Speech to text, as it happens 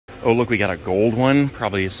Oh, look, we got a gold one.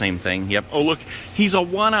 Probably the same thing. Yep. Oh, look, he's a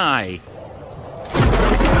one-eye.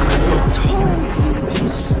 I told you to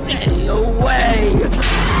stay away.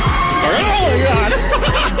 Oh, my God.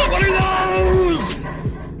 What are those?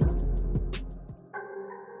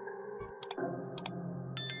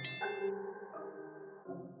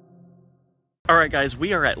 All right, guys,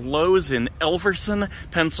 we are at Lowe's in ELVERSON,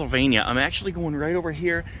 Pennsylvania. I'm actually going right over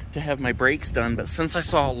here to have my brakes done, but since I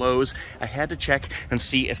saw Lowe's, I had to check and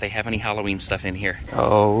see if they have any Halloween stuff in here.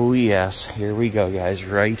 Oh, yes. Here we go, guys.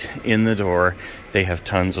 Right in the door, they have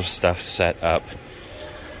tons of stuff set up,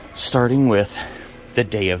 starting with the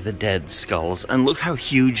Day of the Dead skulls. And look how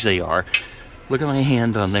huge they are. Look at my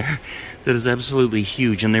hand on there. That is absolutely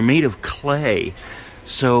huge, and they're made of clay.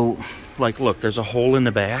 So, like, look, there's a hole in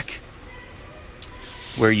the back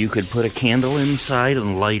where you could put a candle inside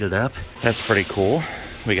and light it up. That's pretty cool.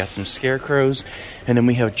 We got some scarecrows, and then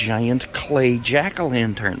we have giant clay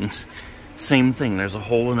jack-o'-lanterns. Same thing, there's a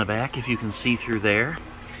hole in the back if you can see through there.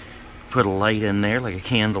 Put a light in there, like a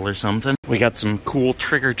candle or something. We got some cool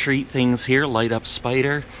trick-or-treat things here. Light up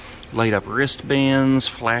spider, light up wristbands,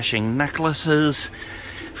 flashing necklaces,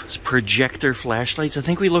 projector flashlights. I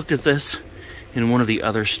think we looked at this in one of the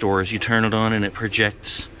other stores. You turn it on and it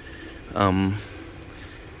projects,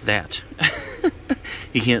 that.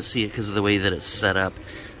 You can't see it because of the way that it's set up,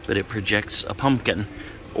 but it projects a pumpkin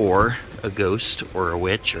or a ghost or a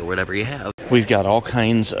witch or whatever you have. We've got all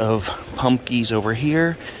kinds of pumpkins over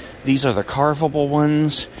here. These are the carvable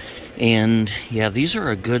ones, and yeah, these are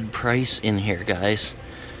a good price in here, guys.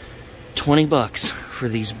 20 bucks for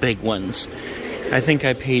these big ones. I think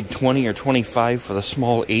I paid 20 or 25 for the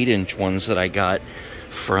small 8-inch ones that I got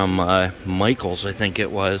from Michael's, I think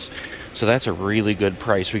it was. So that's a really good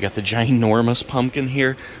price. We got the ginormous pumpkin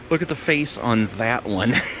here. Look at the face on that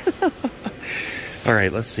one. All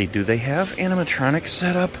right, let's see. Do they have animatronics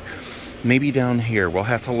set up? Maybe down here. We'll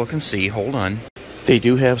have to look and see. Hold on. They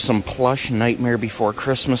do have some plush Nightmare Before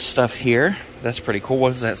Christmas stuff here. That's pretty cool. What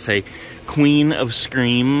does that say? Queen of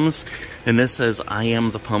Screams. And this says, I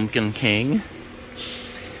am the Pumpkin King.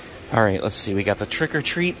 All right, let's see. We got the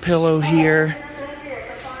trick-or-treat pillow here.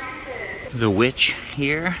 The witch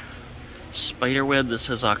here. Spiderweb that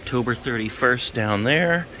says October 31st down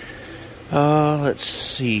there. Let's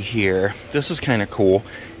see here. This is kind of cool.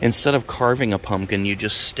 Instead of carving a pumpkin, you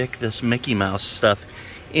just stick this Mickey Mouse stuff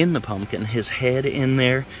in the pumpkin. His head in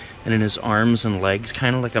there, and in his arms and legs,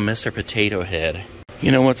 kind of like a Mr. Potato Head.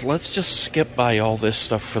 You know what? Let's just skip by all this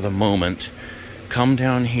stuff for the moment. Come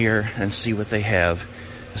down here and see what they have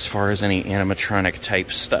as far as any animatronic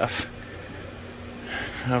type stuff.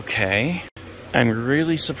 Okay. I'm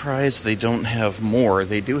really surprised they don't have more.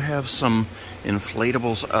 They do have some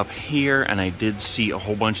inflatables up here, and I did see a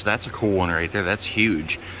whole bunch. That's a cool one right there. That's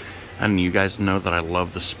huge. And you guys know that I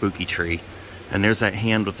love the spooky tree. And there's that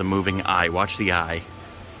hand with the moving eye. Watch the eye.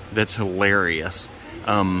 That's hilarious.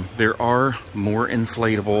 There are more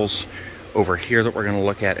inflatables over here that we're going to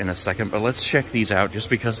look at in a second, but let's check these out just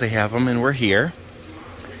because they have them and we're here.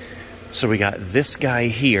 So we got this guy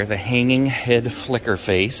here, the hanging head flicker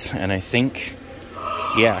face, and I think,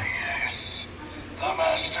 yeah. Yes, the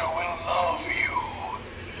master will love you.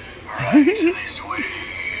 Right this way.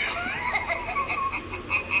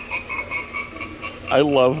 I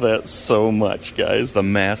love that so much, guys. The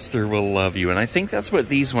master will love you. And I think that's what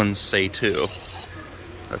these ones say, too.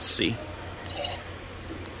 Let's see.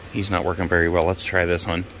 He's not working very well. Let's try this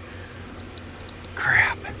one.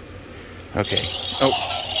 Crap. Okay. Oh.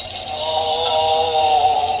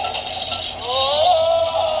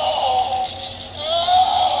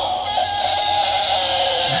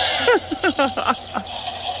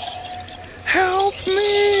 Help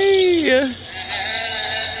me!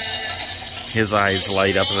 His eyes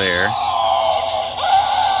light up there.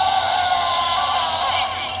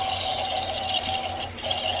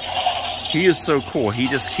 He is so cool. He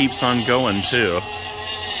just keeps on going, too.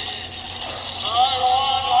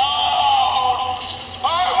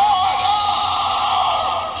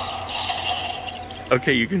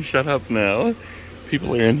 Okay, you can shut up now.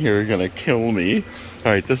 People are in here are gonna kill me.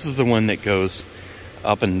 All right, this is the one that goes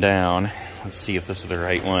up and down. Let's see if this is the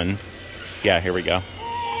right one. Yeah, here we go.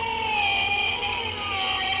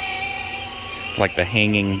 Like the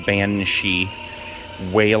hanging banshee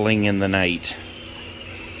wailing in the night.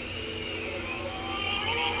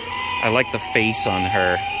 I like the face on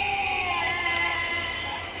her.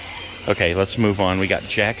 Okay, let's move on. We got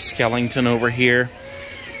Jack Skellington over here.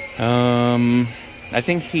 I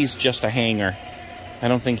think he's just a hanger. I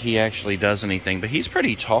don't think he actually does anything, but he's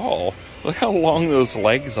pretty tall. Look how long those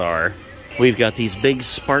legs are. We've got these big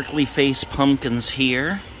sparkly face pumpkins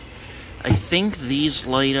here. I think these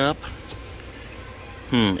light up.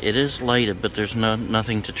 It is lighted, but there's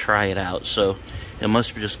nothing to try it out, so it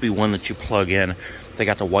must just be one that you plug in. They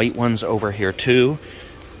got the white ones over here too.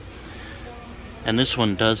 And this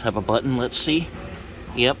one does have a button, let's see.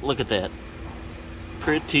 Yep, look at that.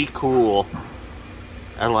 Pretty cool.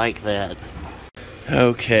 I like that.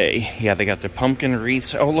 Okay, yeah, they got the pumpkin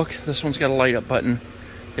wreaths. Oh, look, this one's got a light up button.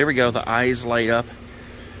 There we go, the eyes light up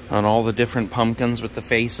on all the different pumpkins with the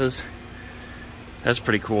faces. That's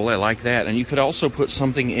pretty cool, I like that. And you could also put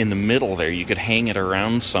something in the middle there. You could hang it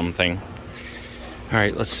around something. All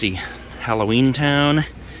right, let's see. Halloween Town.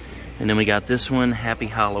 And then we got this one, Happy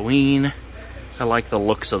Halloween. I like the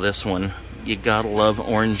looks of this one. You gotta love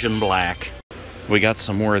orange and black. We got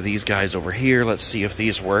some more of these guys over here. Let's see if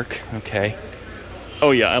these work. Okay.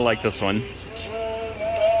 Oh yeah, I like this one. Look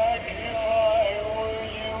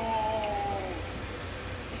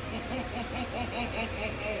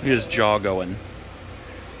at his jaw going.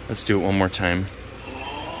 Let's do it one more time.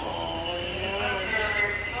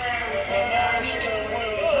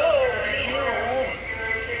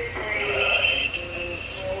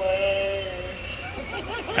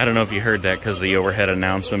 I don't know if you heard that because of the overhead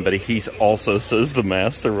announcement, but he also says the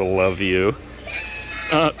master will love you.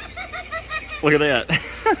 Look at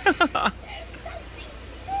that.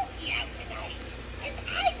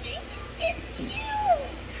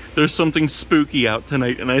 There's something spooky out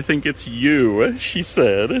tonight, and I think it's you, she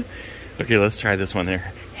said. Okay, let's try this one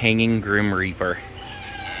there. Hanging Grim Reaper.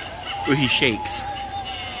 Ooh, he shakes.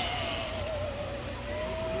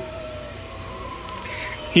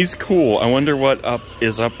 He's cool. I wonder what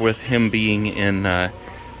is up with him being in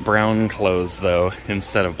brown clothes, though,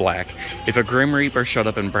 instead of black. If a Grim Reaper showed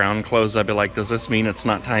up in brown clothes, I'd be like, does this mean it's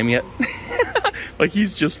not time yet? Like,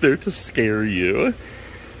 he's just there to scare you.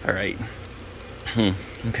 All right.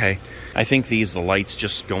 Okay. I think the lights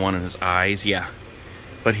just go on in his eyes, yeah.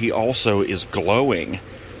 But he also is glowing.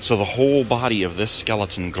 So the whole body of this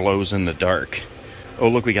skeleton glows in the dark. Oh,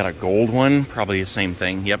 look, we got a gold one. Probably the same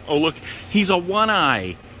thing. Yep. Oh, look, he's a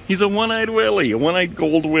one-eye. He's a one-eyed Willy, a one-eyed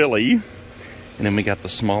gold Willy. And then we got the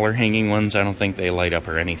smaller hanging ones. I don't think they light up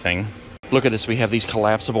or anything. Look at this. We have these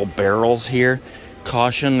collapsible barrels here.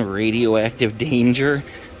 Caution, radioactive danger.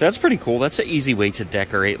 That's pretty cool. That's an easy way to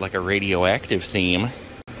decorate like a radioactive theme.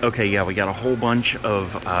 Okay, yeah, we got a whole bunch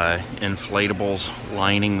of inflatables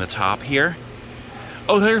lining the top here.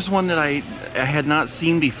 Oh, there's one that I had not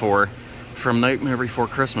seen before from Nightmare Before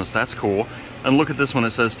Christmas. That's cool. And look at this one. It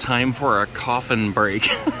says, time for a coffin break.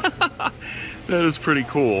 That is pretty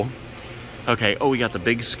cool. Okay, oh, we got the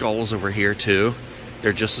big skulls over here, too.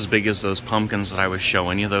 They're just as big as those pumpkins that I was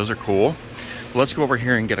showing you. Those are cool. Let's go over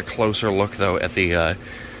here and get a closer look, though, at the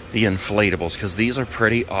inflatables, because these are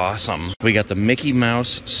pretty awesome. We got the Mickey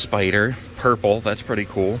Mouse spider, purple. That's pretty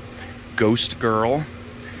cool. Ghost Girl,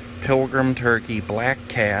 Pilgrim Turkey, Black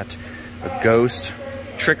Cat, a ghost,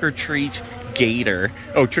 Trick or Treat Gator.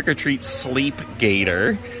 Oh, Trick or Treat Sleep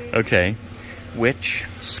Gator. Okay. Witch,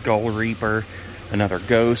 Skull Reaper, another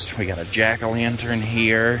ghost. We got a jack-o'-lantern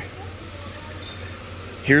here.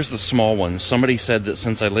 Here's the small ones. Somebody said that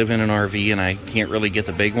since I live in an RV and I can't really get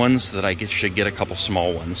the big ones, that I should get a couple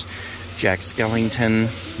small ones. Jack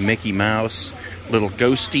Skellington, Mickey Mouse, little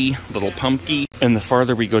Ghosty, little Pumpkin. And the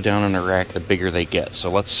farther we go down on the rack, the bigger they get.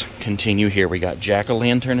 So let's continue here. We got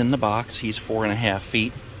Jack-o'-lantern in the box. He's 4.5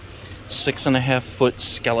 feet. 6.5 foot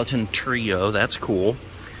skeleton trio. That's cool.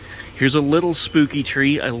 Here's a little spooky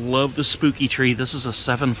tree. I love the spooky tree. This is a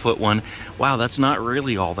 7-foot one. Wow, that's not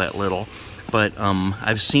really all that little. But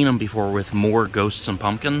I've seen them before with more ghosts and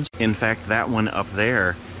pumpkins. In fact, that one up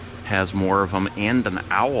there has more of them and an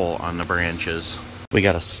owl on the branches. We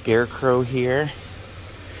got a scarecrow here.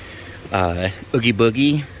 Oogie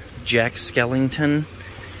Boogie, Jack Skellington,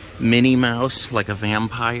 Minnie Mouse like a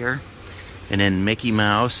vampire, and then Mickey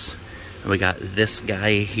Mouse. And we got this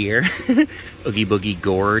guy here, Oogie Boogie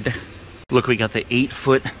Gourd. Look, we got the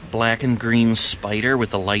 8-foot black and green spider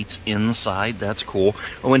with the lights inside. That's cool.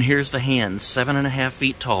 Oh, and here's the hand, 7.5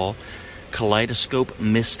 feet tall, kaleidoscope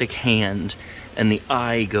mystic hand, and the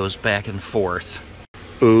eye goes back and forth.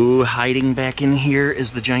 Ooh, hiding back in here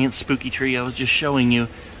is the giant spooky tree I was just showing you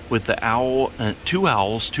with the owl, 2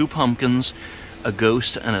 owls, 2 pumpkins, a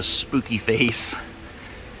ghost, and a spooky face.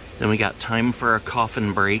 Then we got time for a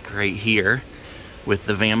coffin break right here with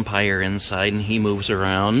the vampire inside, and he moves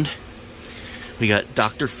around. We got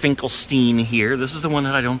Dr. Finkelstein here. This is the one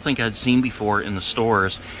that I don't think I'd seen before in the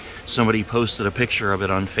stores. Somebody posted a picture of it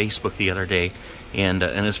on Facebook the other day, and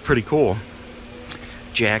it's pretty cool.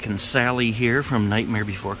 Jack and Sally here from Nightmare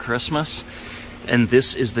Before Christmas. And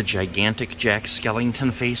this is the gigantic Jack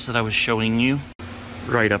Skellington face that I was showing you.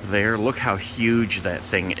 right up there. Look how huge that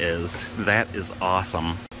thing is. That is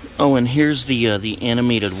awesome. Oh, and here's the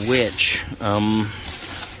animated witch.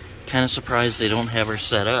 Kind of surprised they don't have her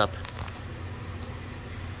set up.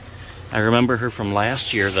 I remember her from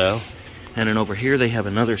last year, though. And then over here they have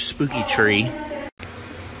another spooky tree.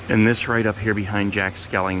 And this right up here behind Jack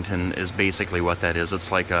Skellington is basically what that is.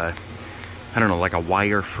 It's like a, I don't know, like a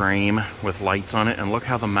wire frame with lights on it. And look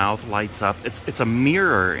how the mouth lights up. It's a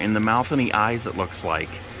mirror in the mouth and the eyes, it looks like.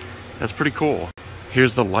 That's pretty cool.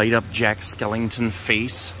 Here's the light up Jack Skellington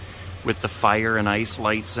face with the fire and ice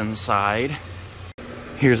lights inside.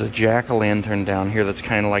 Here's a jack-o'-lantern down here that's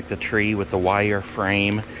kind of like the tree with the wire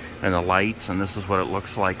frame and the lights, and this is what it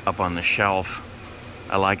looks like up on the shelf.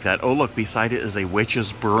 I like that. Oh, look, beside it is a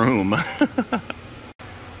witch's broom.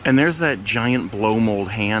 And there's that giant blow mold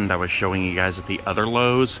hand I was showing you guys at the other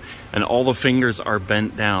Lowe's, and all the fingers are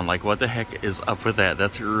bent down. Like, what the heck is up with that?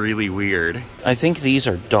 That's really weird. I think these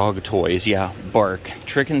are dog toys. Yeah, Bark.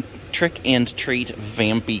 Trick and Treat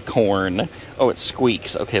Vampy Corn. Oh, it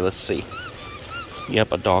squeaks. Okay, let's see.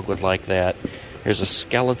 Yep, a dog would like that. Here's a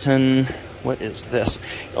skeleton. What is this?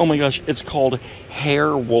 Oh my gosh, it's called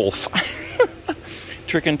Hair Wolf.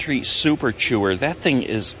 Trick and Treat Super Chewer. That thing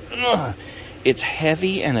is, it's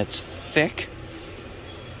heavy and it's thick.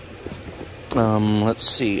 Let's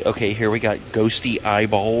see. Okay, here we got ghosty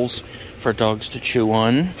eyeballs for dogs to chew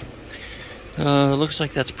on. Looks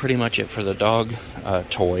like that's pretty much it for the dog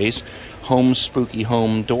toys. Home Spooky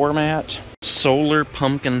Home Doormat. Solar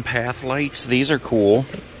pumpkin path lights. These are cool.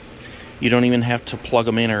 You don't even have to plug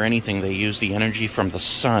them in or anything. They use the energy from the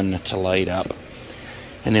sun to light up.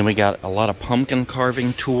 And then we got a lot of pumpkin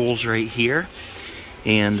carving tools right here.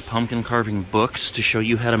 And pumpkin carving books to show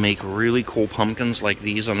you how to make really cool pumpkins like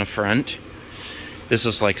these on the front. This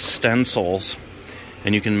is like stencils.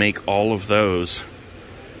 And you can make all of those.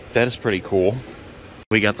 That is pretty cool.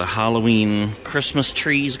 We got the Halloween Christmas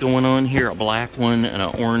trees going on here. A black one and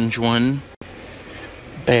an orange one.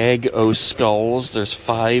 Bag o' skulls. There's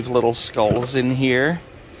 5 little skulls in here.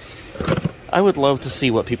 I would love to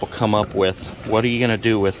see what people come up with. What are you going to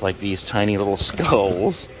do with like these tiny little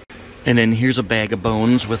skulls? And then here's a bag of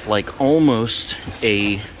bones with like almost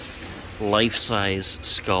a life-size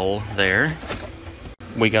skull there.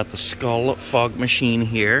 We got the skull fog machine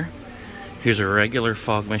here. Here's a regular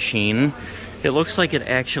fog machine. It looks like it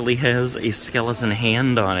actually has a skeleton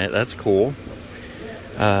hand on it. That's cool.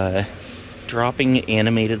 Dropping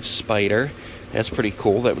animated spider. That's pretty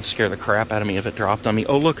cool. That would scare the crap out of me if it dropped on me.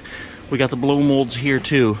 Oh, look. We got the blow molds here,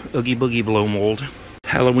 too. Oogie Boogie blow mold.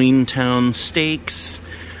 Halloween Town stakes.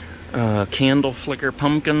 Candle flicker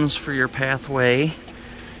pumpkins for your pathway.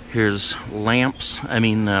 Here's lamps.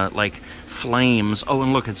 Like flames. Oh,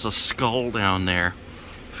 and look, it's a skull down there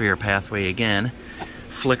for your pathway again.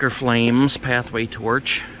 Flicker flames, pathway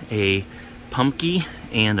torch, a pumpkin,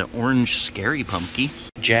 and an orange scary pumpkin.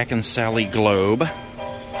 Jack and Sally globe.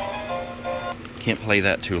 Can't play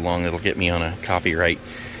that too long, it'll get me on a copyright.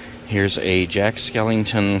 Here's a Jack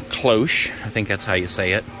Skellington cloche. I think that's how you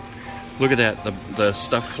say it. Look at that, the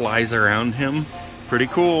stuff flies around him. Pretty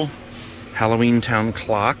cool. Halloween Town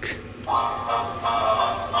clock.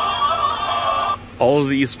 All of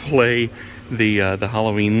these play the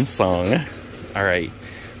Halloween song. All right.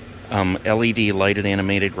 LED lighted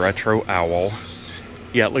animated retro owl.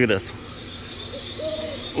 Yeah, look at this.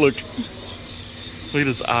 Look at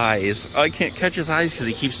his eyes. Oh, I can't catch his eyes because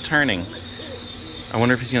he keeps turning. I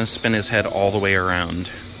wonder if he's going to spin his head all the way around.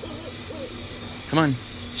 Come on,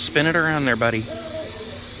 spin it around there, buddy.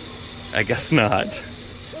 I guess not.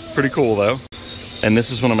 Pretty cool, though. And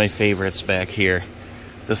this is one of my favorites back here.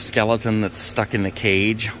 The skeleton that's stuck in the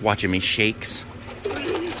cage. Watch him, he shakes.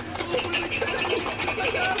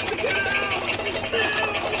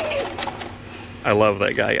 I love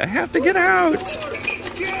that guy. I have to get out!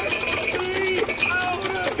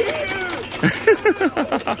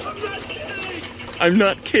 I'm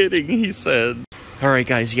not kidding, he said. Alright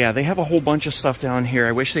guys, yeah, they have a whole bunch of stuff down here.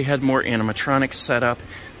 I wish they had more animatronics set up.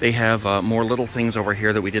 They have more little things over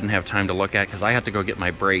here that we didn't have time to look at because I had to go get my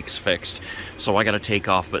brakes fixed. So I gotta take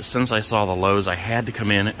off, but since I saw the Lowe's, I had to come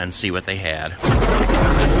in and see what they had.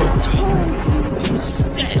 I told you to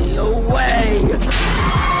stay away!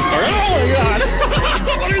 Oh my god!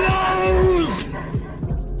 What is that?